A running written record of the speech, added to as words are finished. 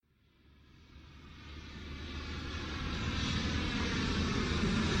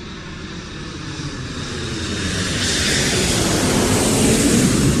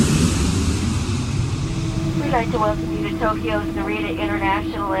like to welcome you to Tokyo's Narita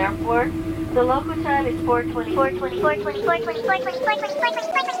International Airport. The local time is 4:20.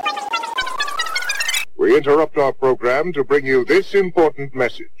 We interrupt our program to bring you this important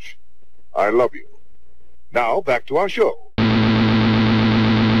message. I love you. Now, back to our show.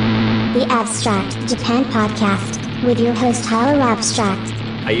 The Abstract Japan Podcast with your host Tyler Abstract.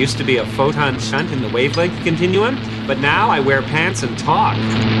 I used to be a photon shunt in the wavelength continuum, but now I wear pants and talk.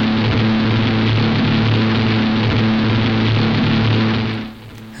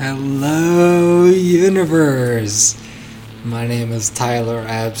 Hello, universe! My name is Tyler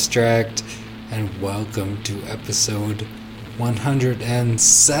Abstract, and welcome to episode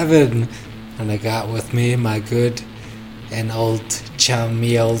 107. And I got with me my good and old chum,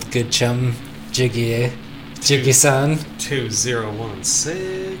 good chum, Jiggy-san.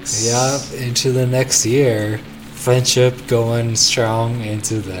 2016. Yup, into the next year. Friendship going strong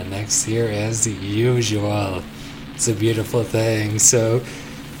into the next year as usual. It's a beautiful thing. So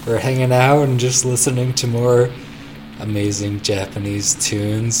we're hanging out and just listening to more amazing Japanese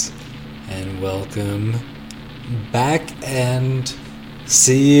tunes. And welcome back, and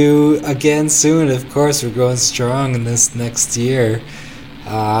see you again soon. Of course, we're going strong in this next year.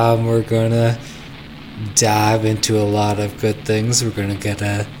 We're gonna dive into a lot of good things. We're gonna get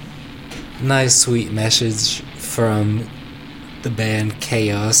a nice sweet message from the band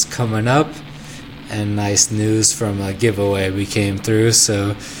Chaos coming up, and nice news from a giveaway we came through.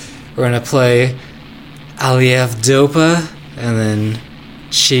 So we're gonna play Aliev Dopa and then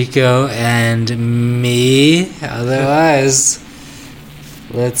Chico and me. Otherwise,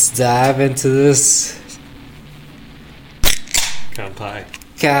 let's dive into this. Kanpai.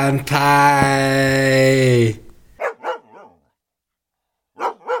 Kanpai!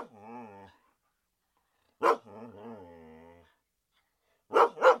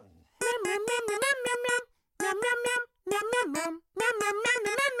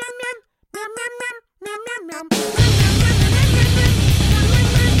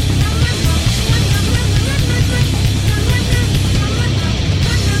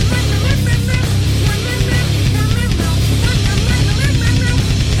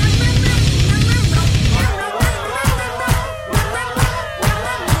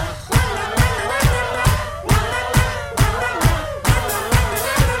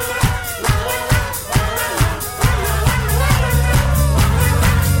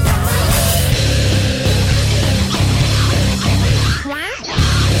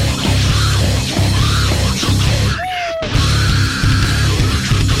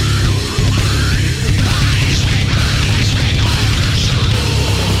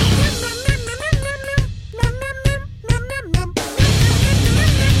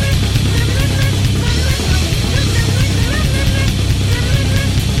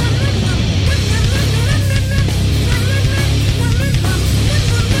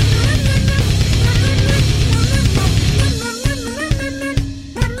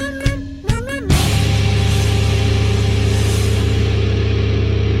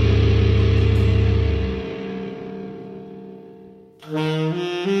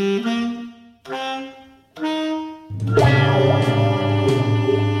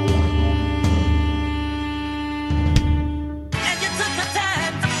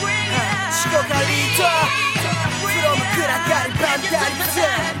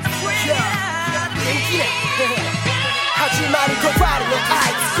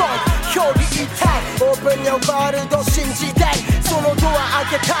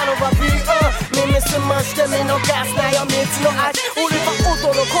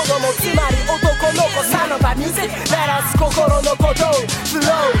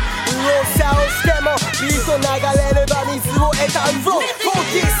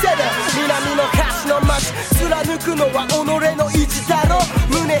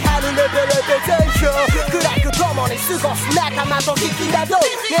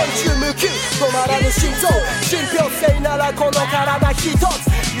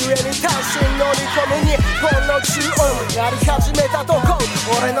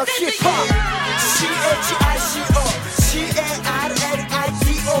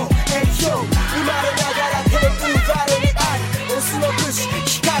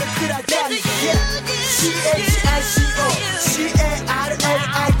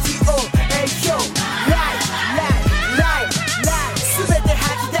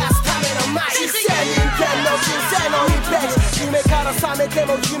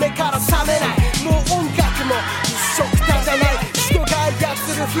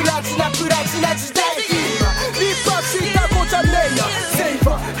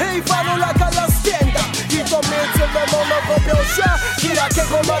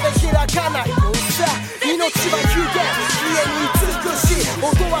 私は有限家に美しい音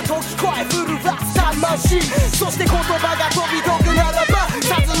は時声震わす魂そして言葉が飛び道具ならば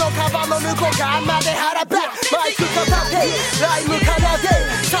サズのカバンの向こう側まで腹ばマイク片手ライム奏で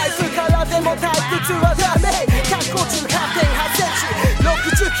財布からでも退屈はダメ 158.8 センチ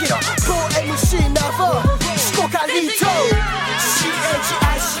60キロ 5MC ナボシコカリート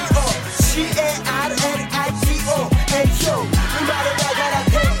CHICO CARLITO 栄養生まれながら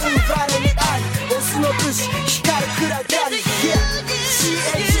天運バレにありオスの武士光る暗がり CHICO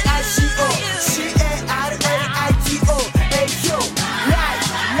CARLITO 栄養ラ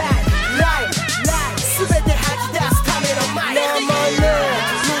イ全て吐き出すためのマイク生ね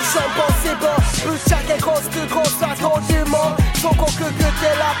ミッションポッシブルぶっちゃけコース2コースは登竜門そこくぐって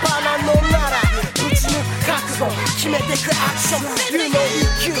ラッパーなのならぶち抜く覚悟決めてくアクション You know 一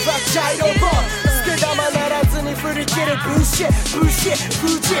級はジャイロボール捨て玉ならずに振り切るブッシュ富士来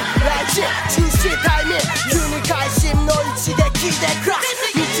地中止タイミング急に会心の一撃でクラッ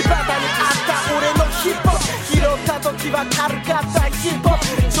シュ道端にあった俺のヒップホップ拾った時は軽かったヒップホップ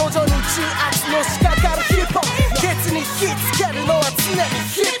徐々に重圧の仕掛かるヒップホップケツに火つけるのは常に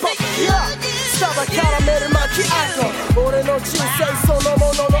ヒップホップスタバキャラメルマキアート俺の人生そのも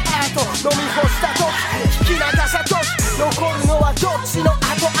ののアート飲み干した時聞き流した時残るのはどっちの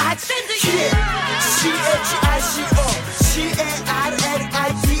後味 CHICO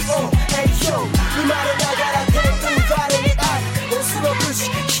CARLITO 栄養生まれながら天運バレにありオスの武士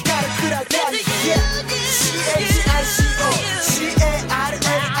光る暗がり CHICO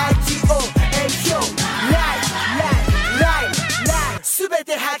CARLITO 栄養ライ全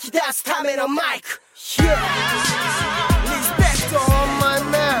て吐き出すためのマイク Yeah リスペクト on my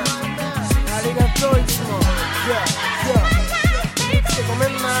man ありがとういつも Yeah 来てごめ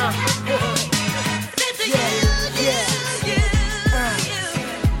んな Yeah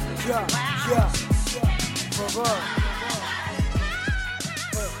Bye-bye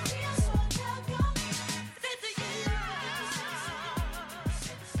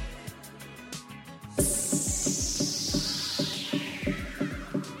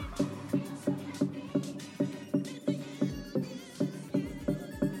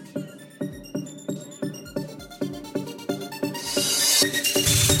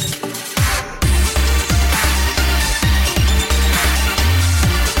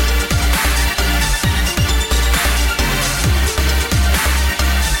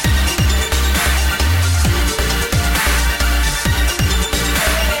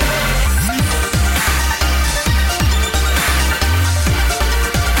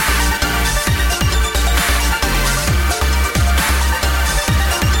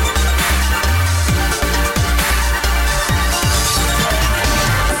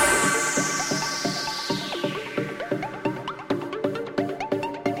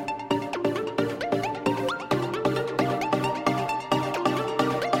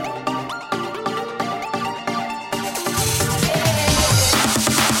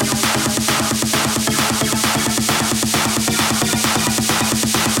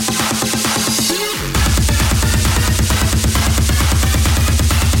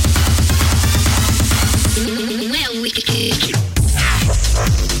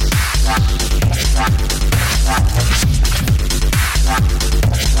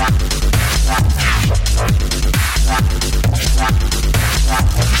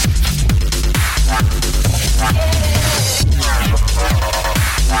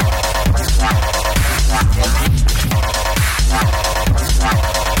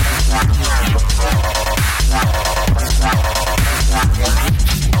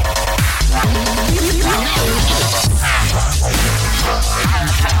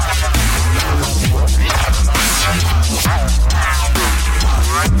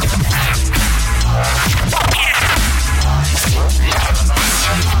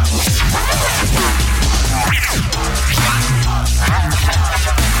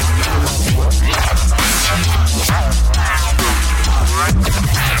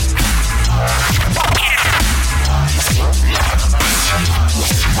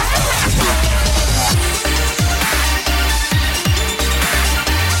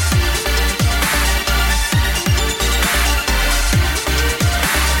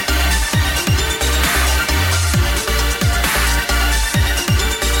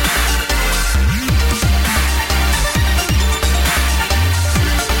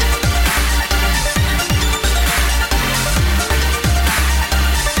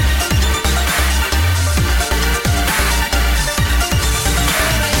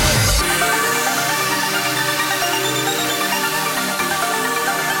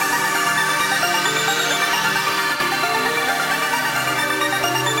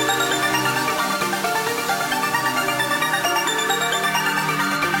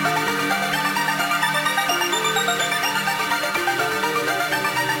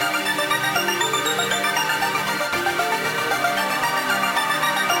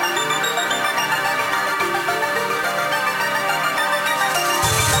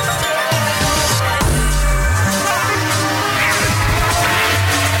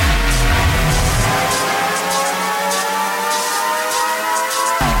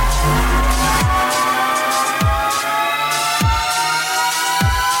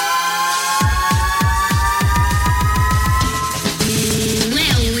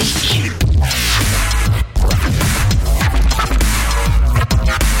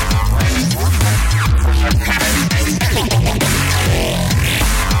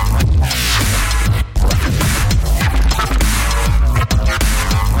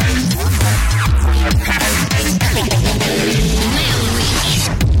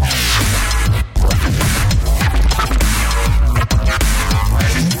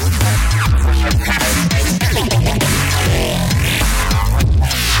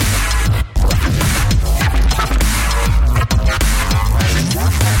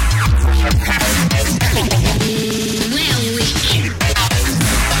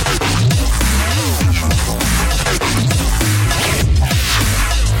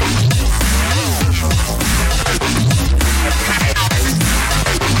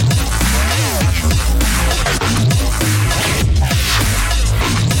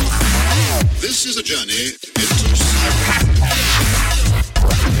This is a journey into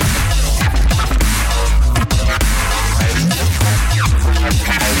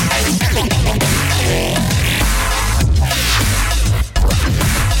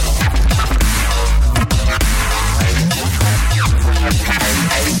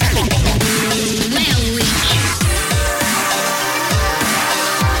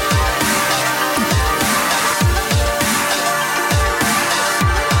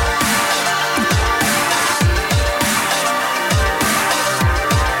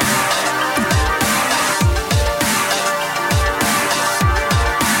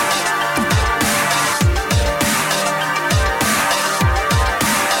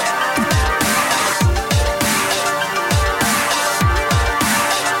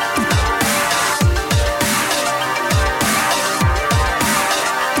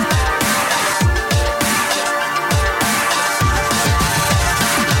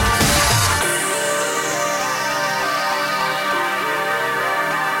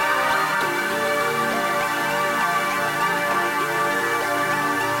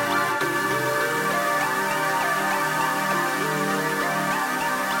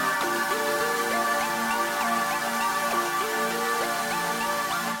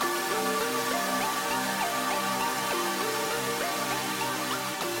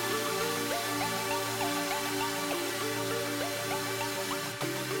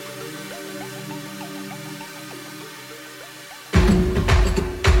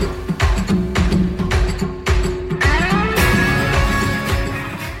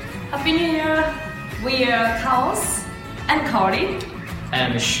Happy New Year! We are Chaos and Carly.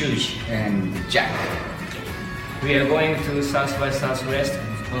 I'm Shuj and Jack. We are going to South by Southwest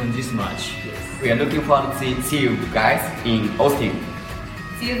on this March. We are looking forward to see you guys in Austin.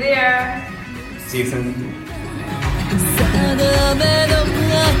 See you there! See you soon.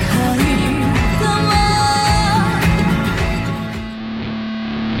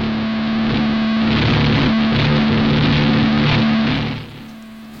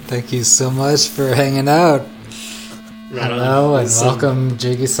 Thank you so much for hanging out. Right Hello on. and welcome,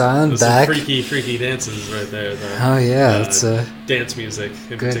 Jiggy-san, Those back. Some freaky dances right there. Oh yeah, it's a dance music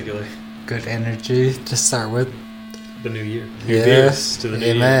in particular. Good energy to start with. The new year. New beers to the new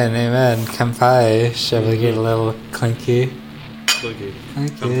Amen, year. amen. Kanpai. Shall we get a little clinky? Clinky.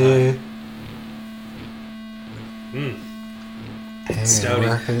 Clinky. Hey,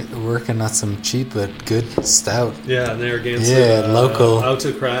 Stouty. working on some cheap but good stout. Yeah, Narragansett. Yeah, local.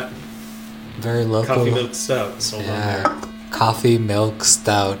 Autocrat. Very local. Coffee milk stout. Sold on there. Coffee milk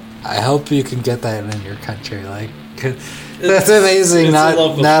stout. I hope you can get that in your country. Like, that's amazing. it's a Not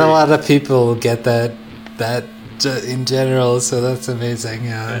local a treat. lot of people get that in general. So that's amazing.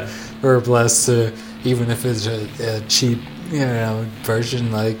 Yeah. We're blessed to, even if it's a cheap,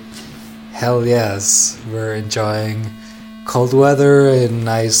 version. Like, hell yes, we're enjoying cold weather and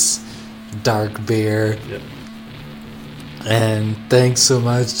nice dark beer. Yep. And thanks so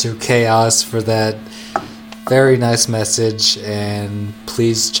much to Chaos for that very nice message. And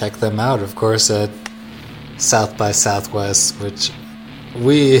please check them out, of course, at South by Southwest, which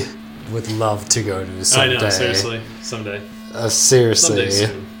we would love to go to someday. I know, seriously. Someday. Seriously. Someday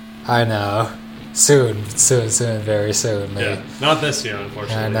soon. I know. Soon, very soon. Yeah, not this year,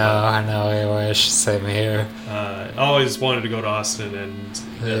 unfortunately. I know. I wish. Same here. I always wanted to go to Austin, and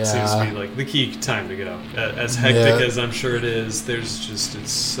that seems to be like the key time to go. As hectic as I'm sure it is, it's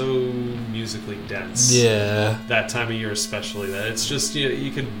so musically dense. Yeah. That time of year, especially, that it's just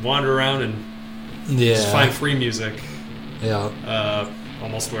you can wander around and Yeah. just find free music. Yeah.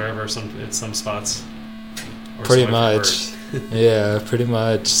 Almost wherever in some spots. Or Pretty so I've much. heard. Yeah, pretty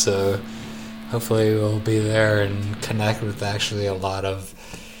much. So hopefully we'll be there and connect with actually a lot of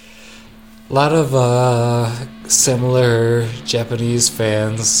similar Japanese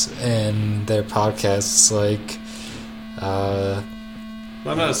fans and their podcasts. Like, I'm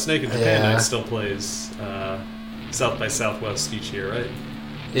not a Snake in Japan. Yeah. Still plays South by Southwest each year, right?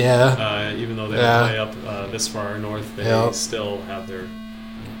 Yeah. Even though they don't play up this far north, they still have their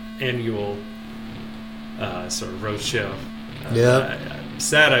annual sort of road show.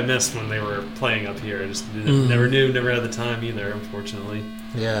 Sad I missed when they were playing up here. I just never had the time either, unfortunately.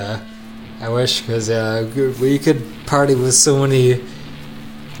 Yeah. I wish, because we could party with so many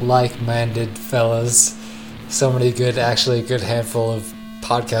like-minded fellas. So many good handful of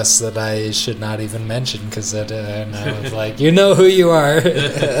podcasts that I should not even mention, because I know, like, you know who you are.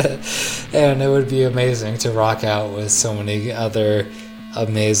 And it would be amazing to rock out with so many other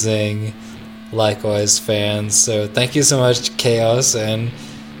amazing likewise fans. So thank you so much, Chaos, and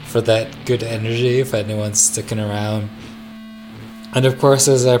for that good energy, if anyone's sticking around. And of course,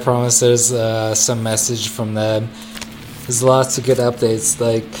 as I promised, there's some message from them. There's lots of good updates,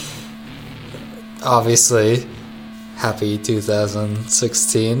 like, obviously, happy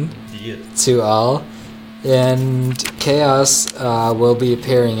 2016 to all. And Chaos will be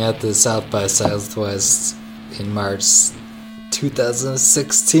appearing at the South by Southwest in March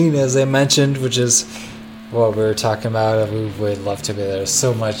 2016, as I mentioned, which is what we were talking about. We would love to be there.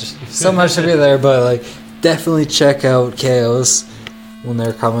 So much to be there, but like, definitely check out Chaos when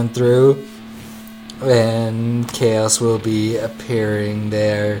they're coming through. And Chaos will be appearing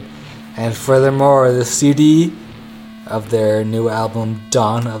there. And furthermore, the CD of their new album,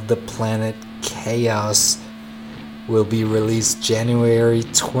 Dawn of the Planet Chaos, will be released January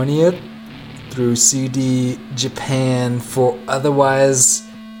 20th through CD Japan for otherwise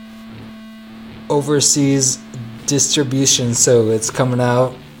overseas distribution. So it's coming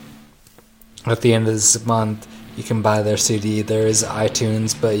out at the end of this month. You can buy their CD. There is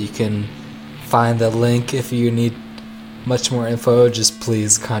iTunes, but you can find the link if you need much more info. Just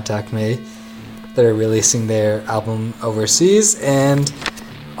please contact me. They're releasing their album overseas. And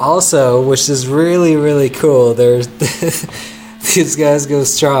also, which is really, really cool, there's these guys go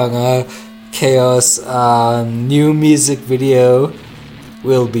strong. Chaos new music video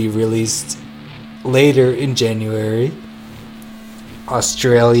will be released later in January.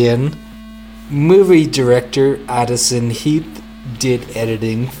 Australian movie director Addison Heath did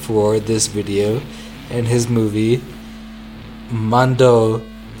editing for this video, and his movie Mondo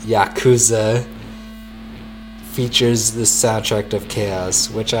Yakuza features the soundtrack of Chaos,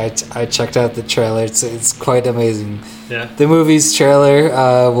 which I checked out the trailer. It's quite amazing. Yeah. The movie's trailer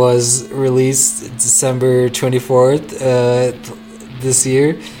was released December 24th this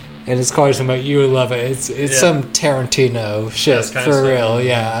year, and it's called something about You Will Love It. It's some Tarantino shit for real.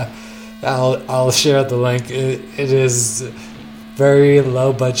 Yeah, I'll share the link. It is very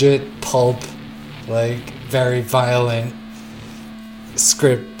low budget pulp, like very violent,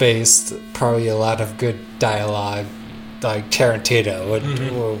 script based, probably a lot of good dialogue, like Tarantino would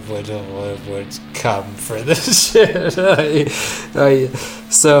come for this shit.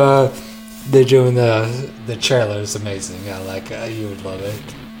 So they're doing the trailer is amazing. You would love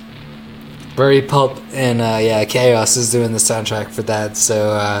it. Very pulp, and Chaos is doing the soundtrack for that.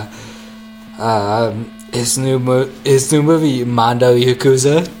 So his new movie Mondo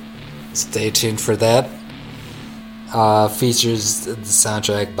Yakuza, stay tuned for that. Features the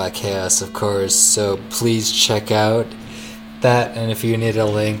soundtrack by Chaos, of course, so please check out that, and if you need a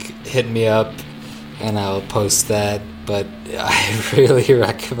link, hit me up and I'll post that, but I really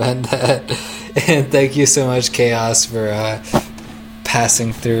recommend that. And thank you so much, Chaos, for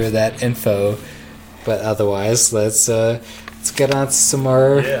passing through that info. But otherwise, let's get on to some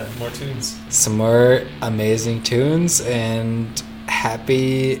more tunes, some more amazing tunes, and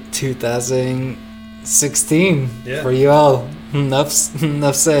happy 2016 for you all. Enough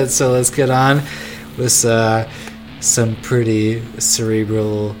said. So let's get on with some pretty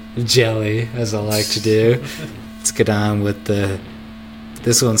cerebral jelly, as I like to do. Let's get on with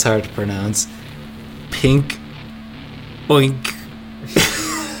this one's hard to pronounce. Pink Oink.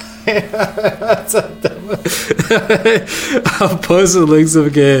 I'll post the links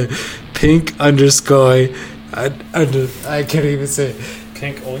again. Pink underscore. I can't even say it.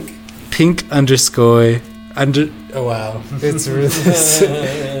 Pink Oink. Pink underscore under. Oh wow, it's really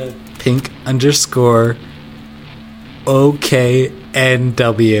pink underscore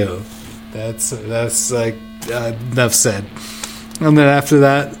OKNW. That's like enough said. And then after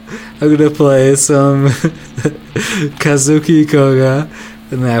that, I'm gonna play some Kazuki Koga.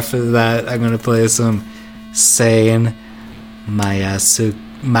 And then after that, I'm gonna play some Sein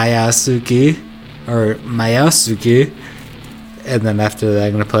Mayasuki. And then after that,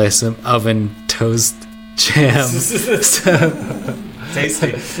 I'm gonna play some Oven Toast Jam.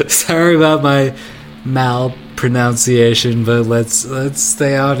 Tasty. Sorry about my malpronunciation, but let's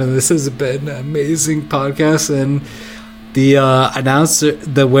stay on. And this has been an amazing podcast. And the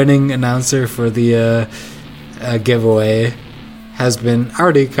the winning announcer for the giveaway has been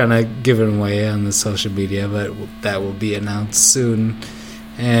already kind of given away on the social media, but that will be announced soon.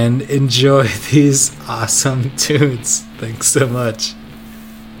 And enjoy these awesome tunes. Thanks so much.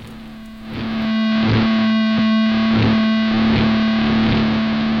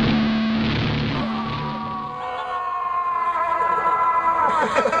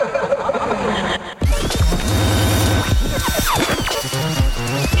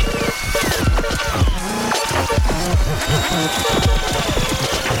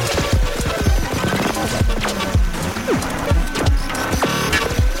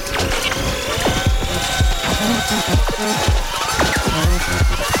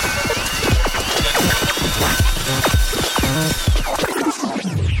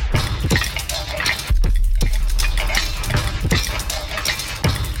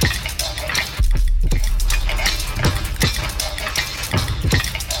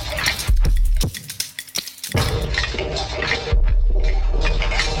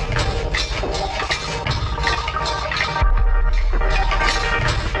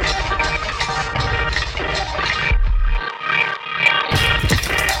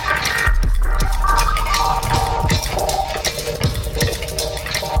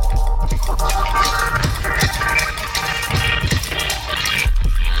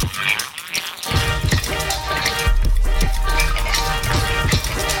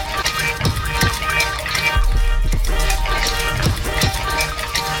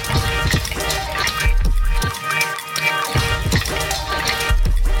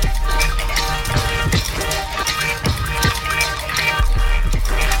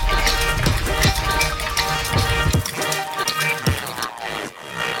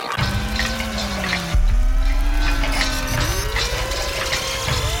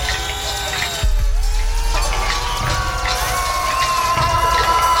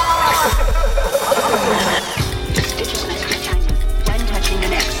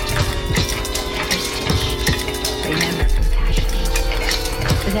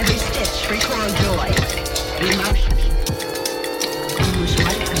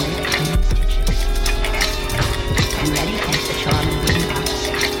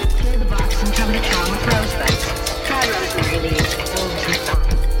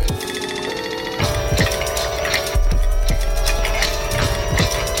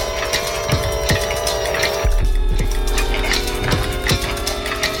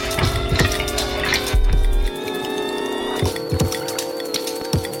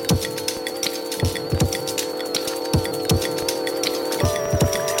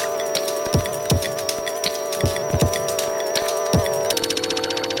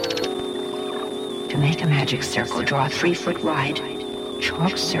 magic circle, draw a 3-foot wide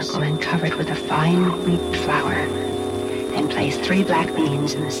chalk circle and cover it with a fine wheat flour. Then place 3 black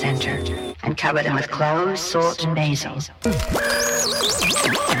beans in the center and cover them with cloves, salt, and basil.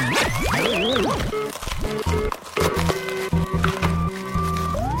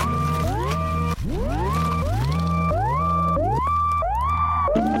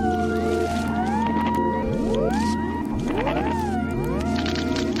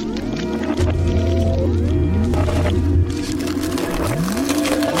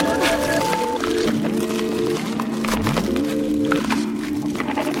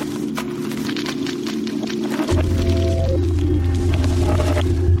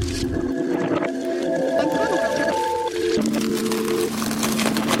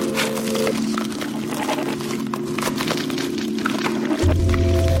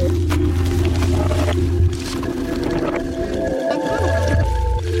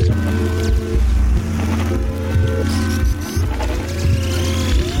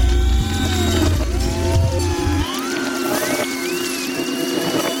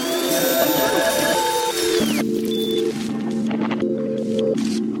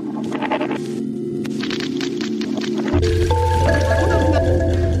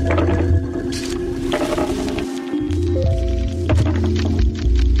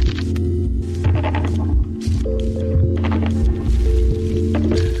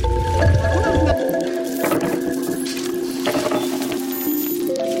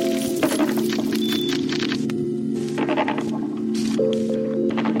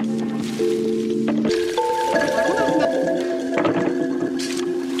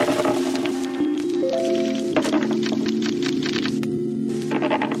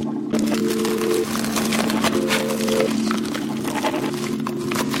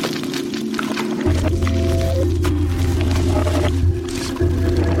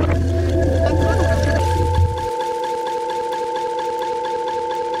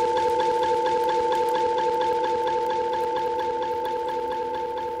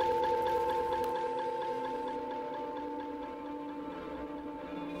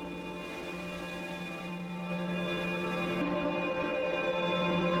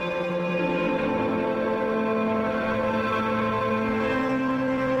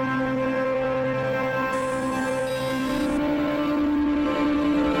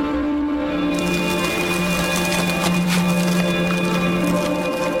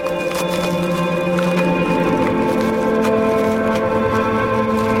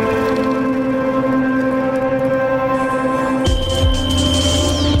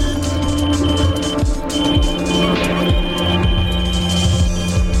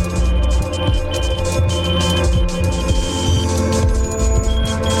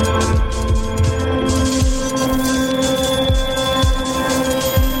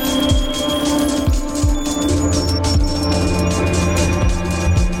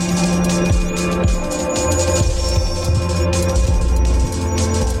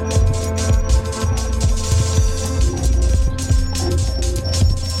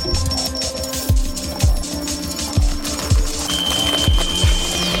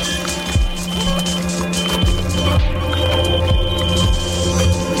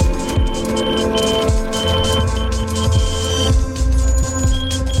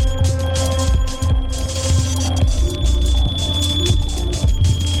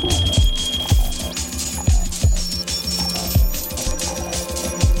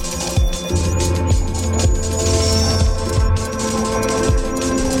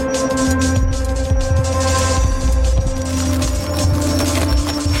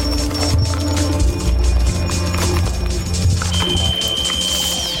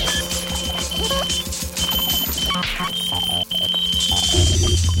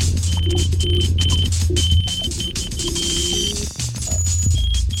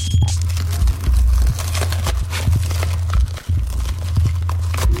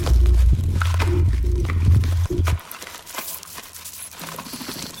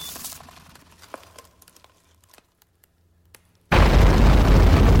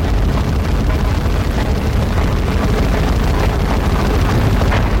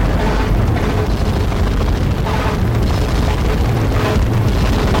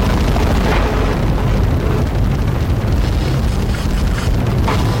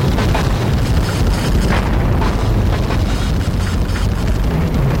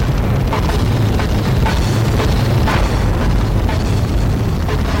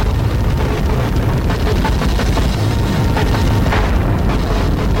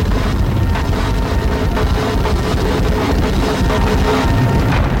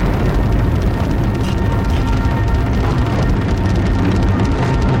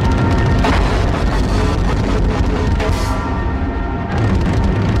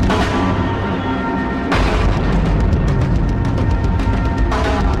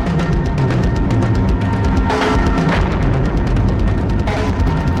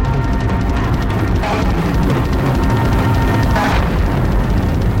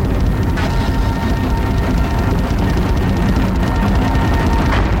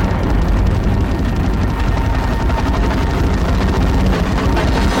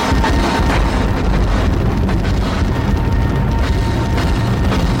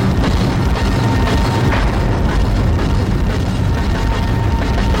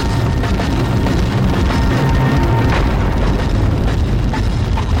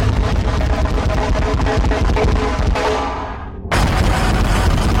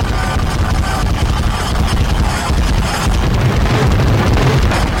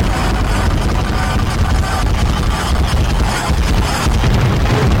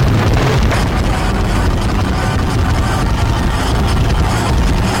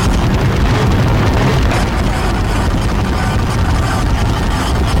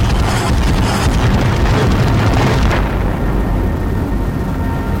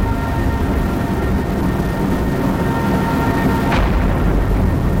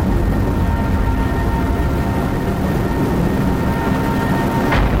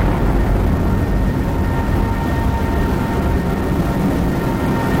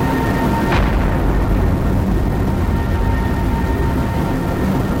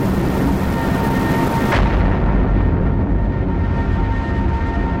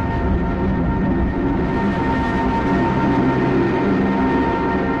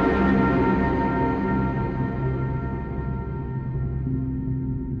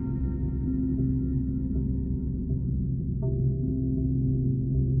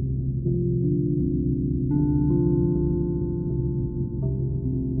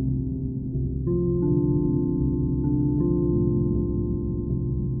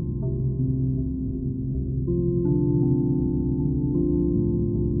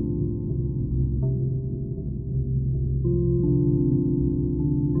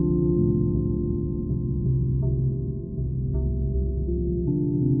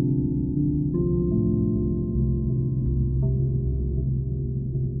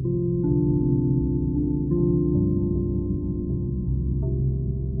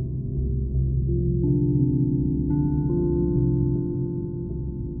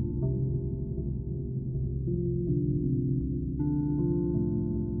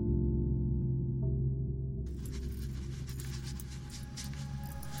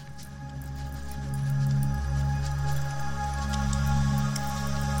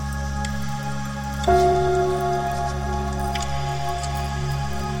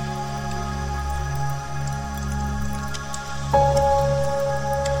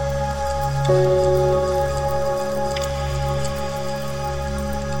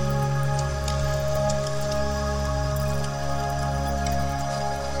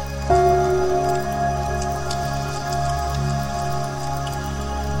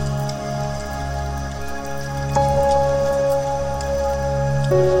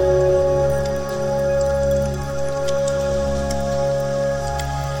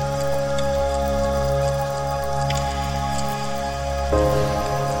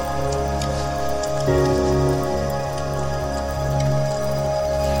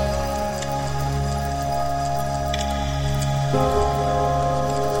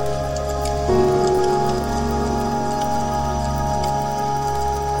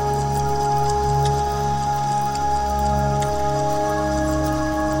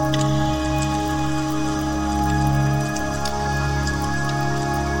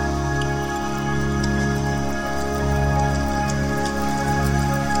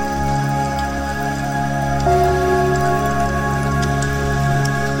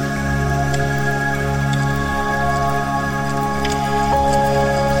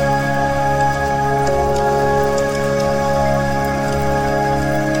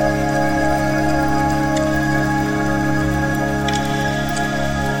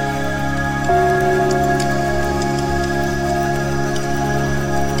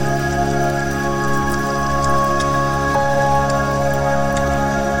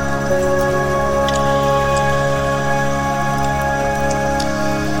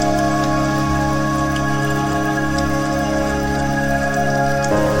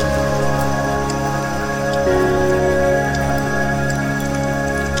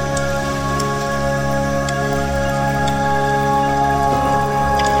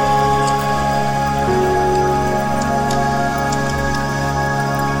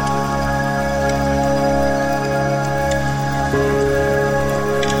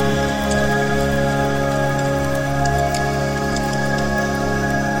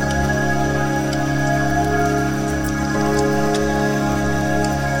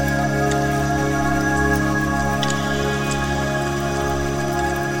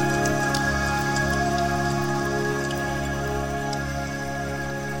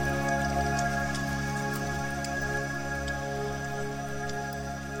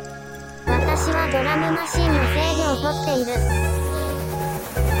 私はドラムマシンの制御を取っている。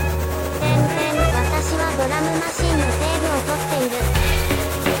私はドラムマシンの制御を取っている。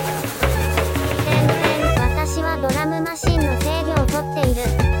私はドラムマシンの制御を取っている。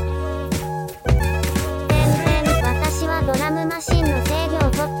私はドラムマシンの制御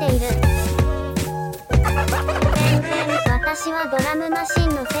を取っている。私はドラムマシン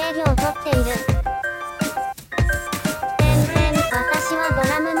の制御を取っている。私はド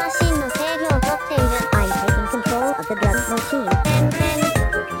ラムマシンの制御を取っている。I'm taking control of the drum machine.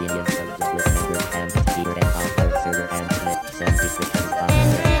 For convenience of just listening to and keyboard and console server and net send descriptions on.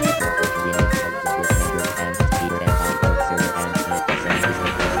 For convenience of just listening to and keyboard and console server and net send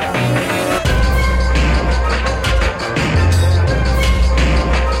descriptions on.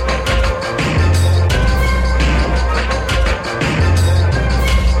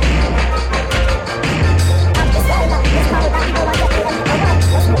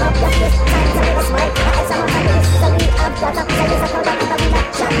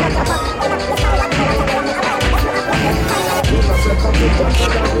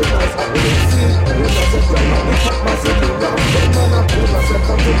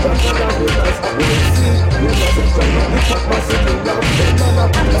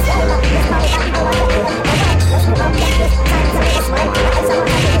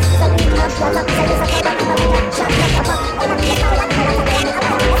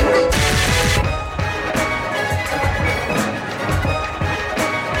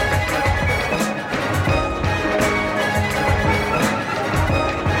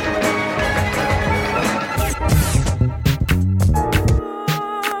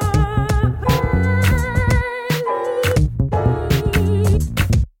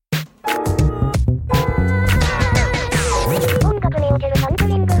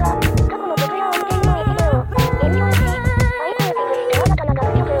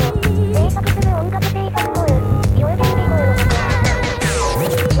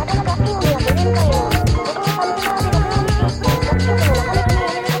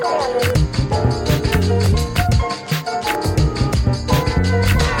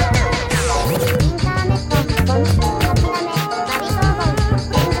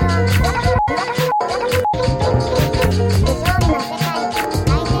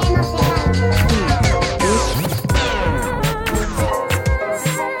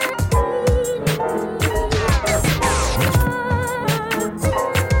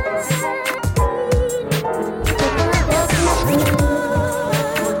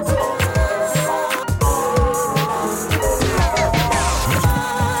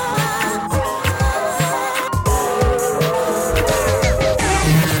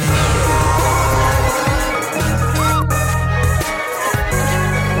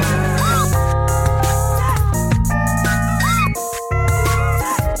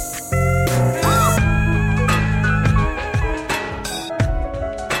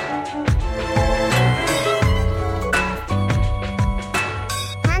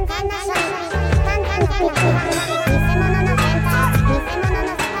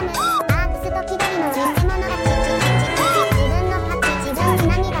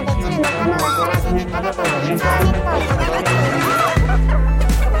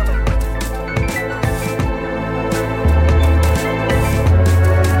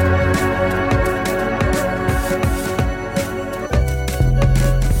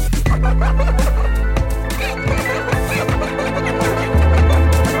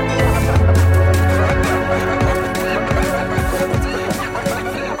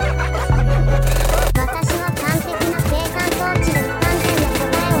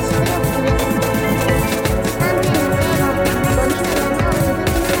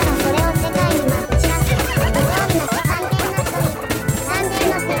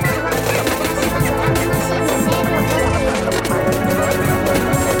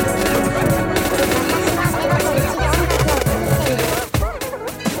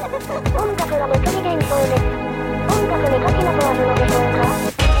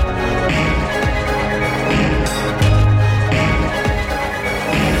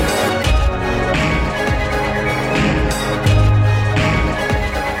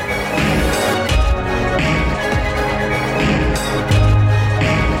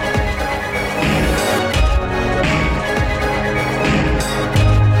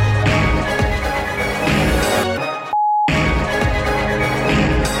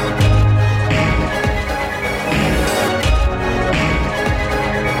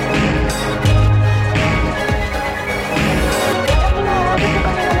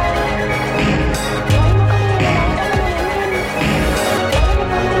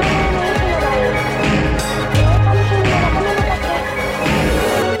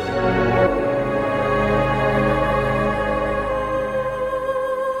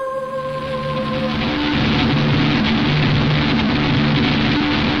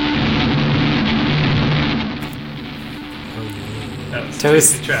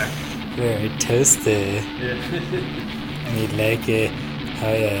 tasty track. Very toasty. Yeah. You like it.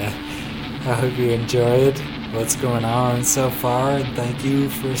 Oh yeah. I hope you enjoyed what's going on so far. Thank you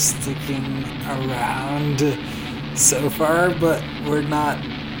for sticking around so far, but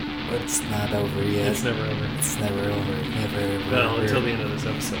it's not over yet. It's never over. It's never over. Never Well, over. until the end of this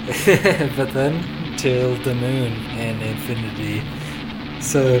episode. But then, till the moon and infinity.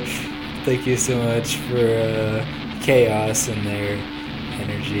 So, thank you so much for Chaos and their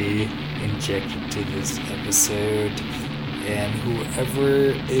energy injected to this episode. And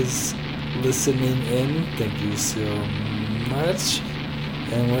whoever is listening in, thank you so much.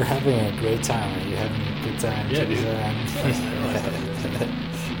 And we're having a great time. Are you having a good time? Yeah, dude.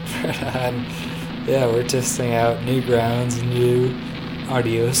 Yeah, we're testing out new grounds, new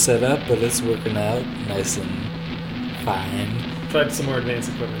audio setup, but it's working out nice and fine. Tried some more advanced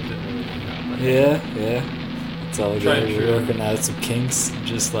equipment, didn't really work out. But Yeah. It's all Tried good. and We're true. working out some kinks,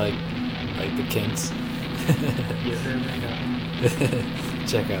 just like the Kinks. Yeah,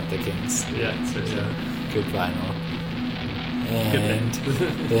 Check out the Kinks. yeah, so. Good vinyl. Good And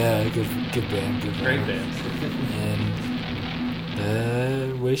band. yeah, good band, good Great vinyl. band.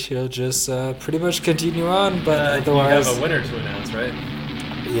 And we shall just pretty much continue on, but You otherwise, have a winner to announce, right?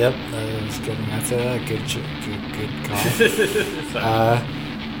 yep, I was getting at that. Good call.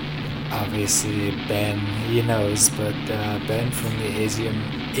 Obviously Ben, he knows, but Ben from the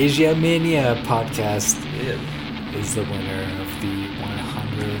Asia Mania podcast is the winner of the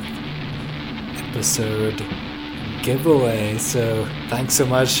 100th episode giveaway. So thanks so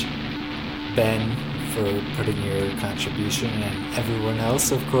much, Ben, for putting your contribution, and everyone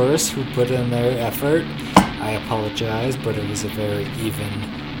else, of course, who put in their effort. I apologize, but it was a very even,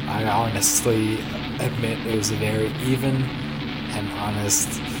 I honestly admit it was a very even and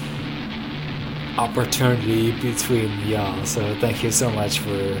honest opportunity between y'all. So thank you so much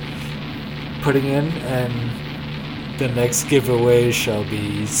for putting in, and the next giveaway shall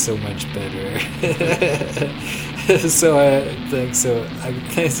be so much better.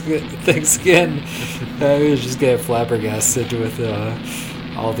 Thanks again. I was just getting flabbergasted with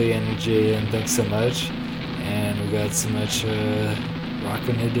all the energy, and thanks so much. And we got so much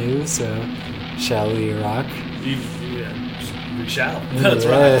rocking to do, so shall we rock? We shall. That's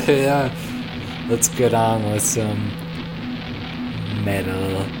right. Yeah. Let's get on with some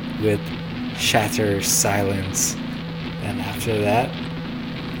metal with Shatter Silence. And after that,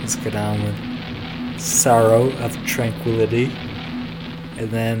 let's get on with Sorrow of Tranquility. And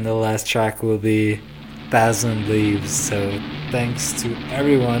then the last track will be Thousand Leaves. So thanks to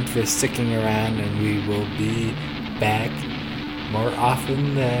everyone for sticking around, and we will be back more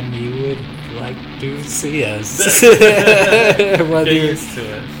often than you would like to see us. Whether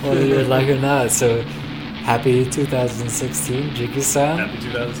you would like or not. So happy 2016, Jiggy-san. Happy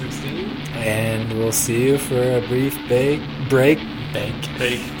 2016. And we'll see you for a brief break.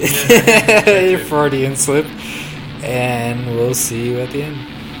 Yeah. Freudian slip. And we'll see you at the end.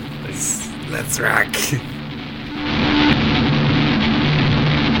 Let's rock.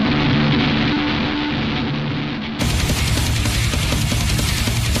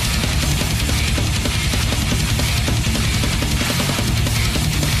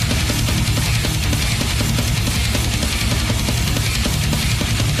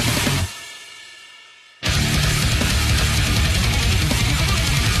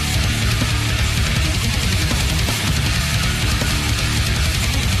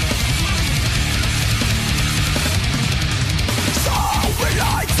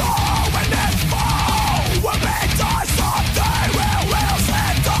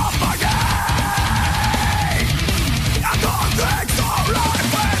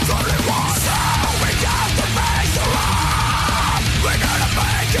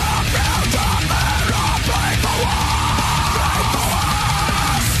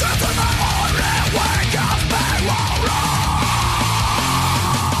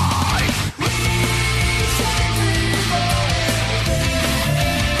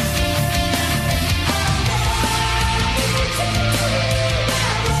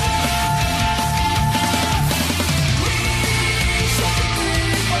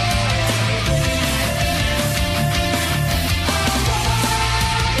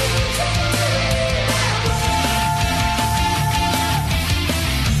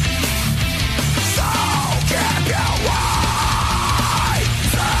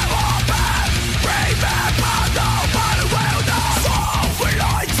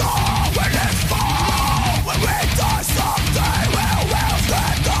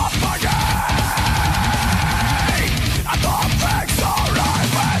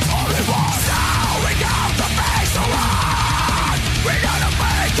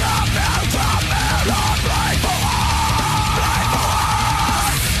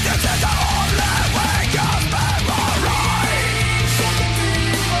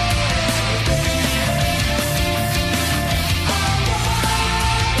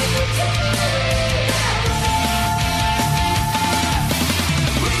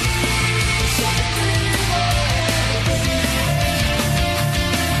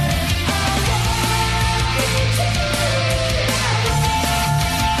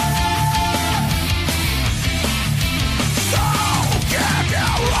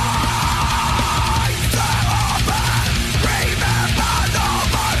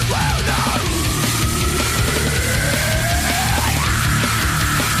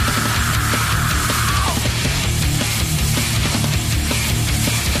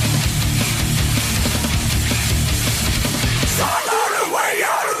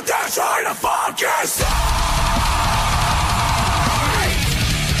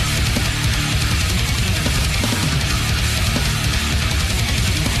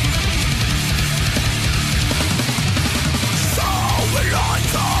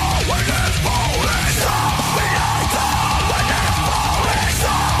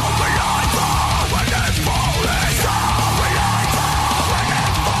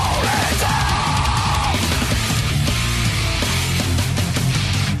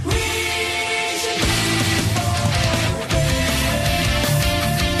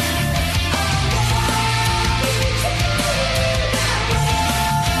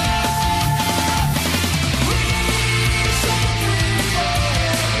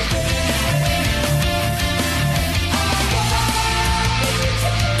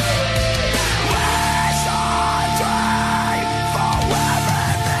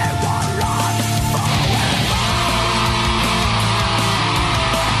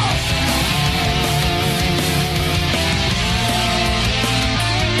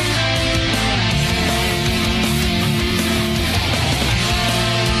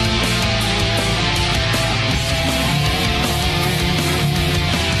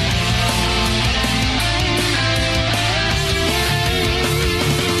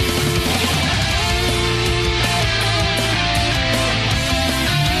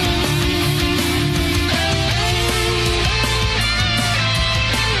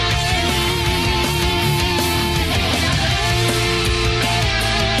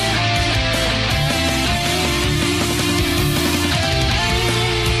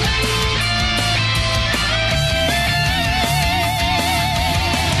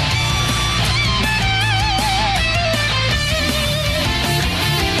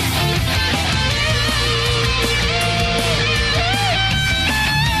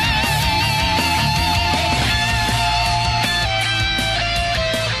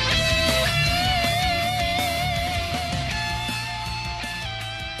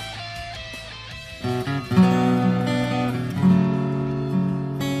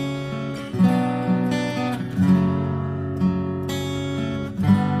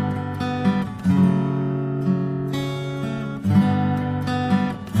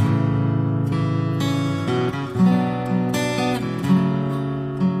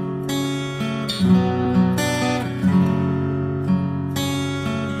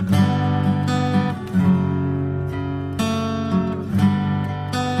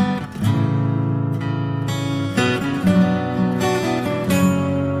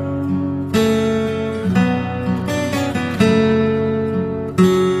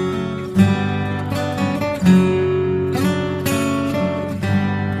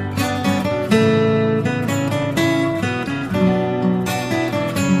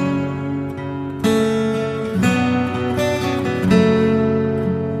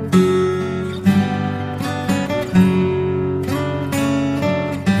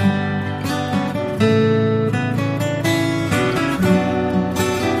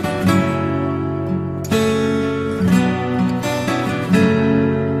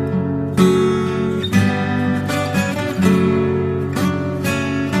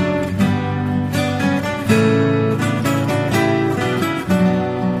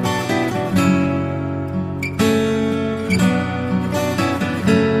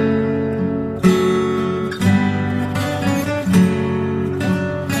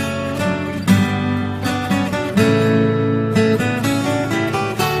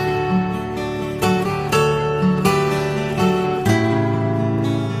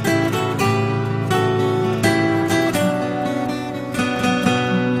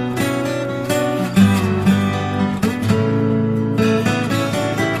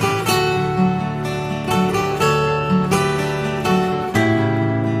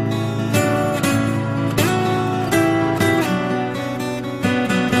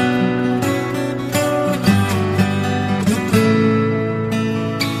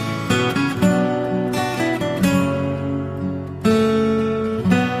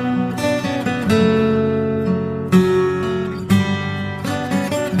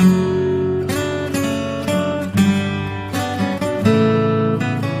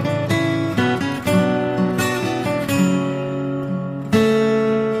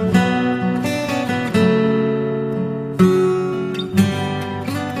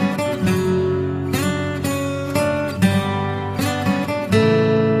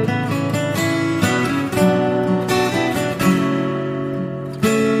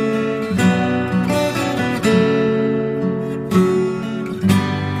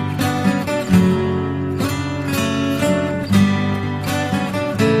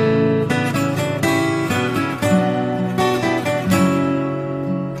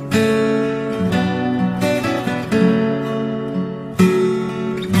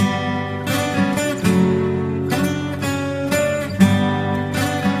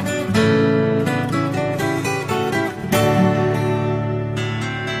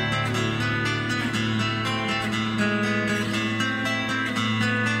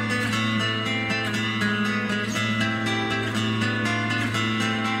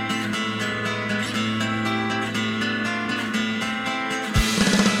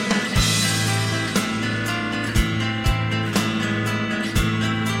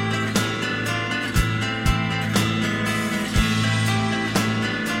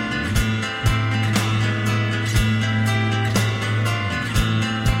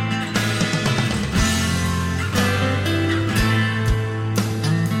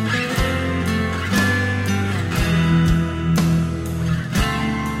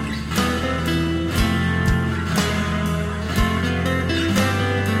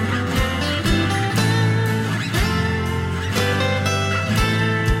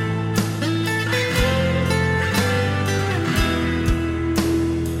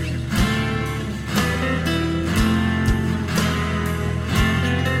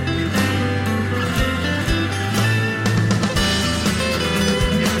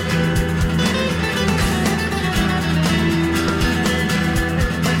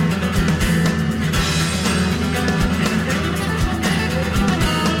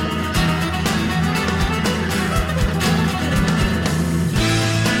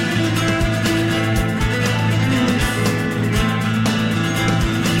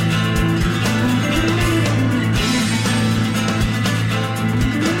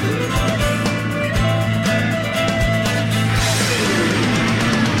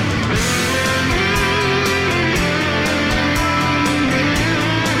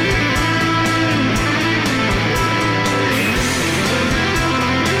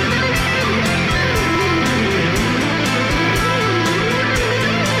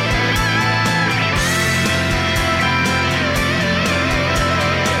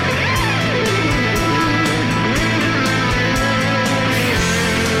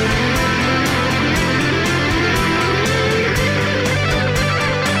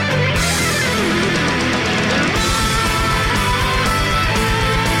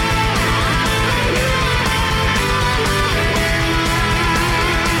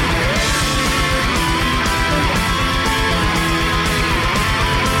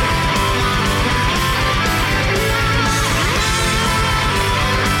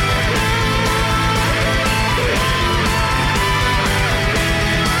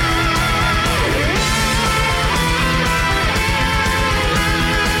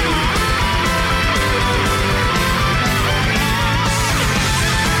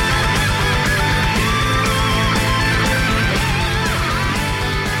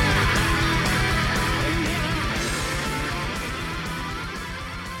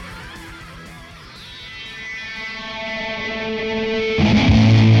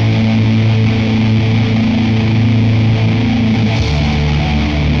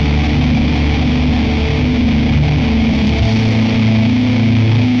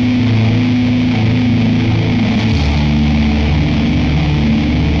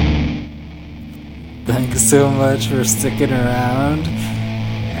 Thanks so much for sticking around,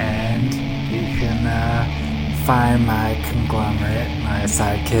 and you can find my conglomerate, my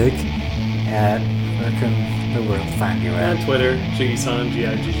sidekick, at where can the world find you at? On Twitter, Jiggy-san,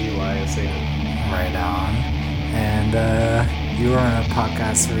 G-I-G-G-Y-S-A-N. Right on. And you were on a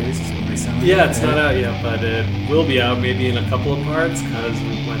podcast series recently? Yeah, it's not out yet, but it will be out maybe in a couple of parts because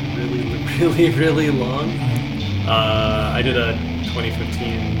we went really long. I did a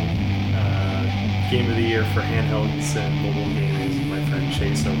 2015 Game of the Year for handhelds and mobile games with my friend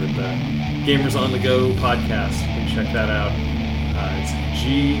Chase over at the Gamers on the Go podcast. You can check that out. It's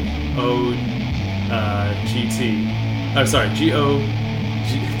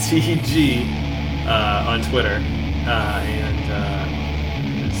GOTG on Twitter, and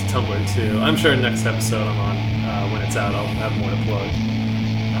it's Tumblr too. I'm sure next episode I'm on, when it's out, I'll have more to plug.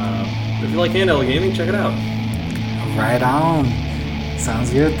 if you like handheld gaming, check it out. Right on.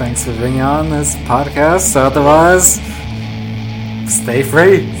 Sounds good. Thanks for being on this podcast. Otherwise, stay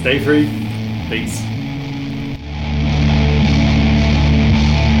free. Stay free. Peace.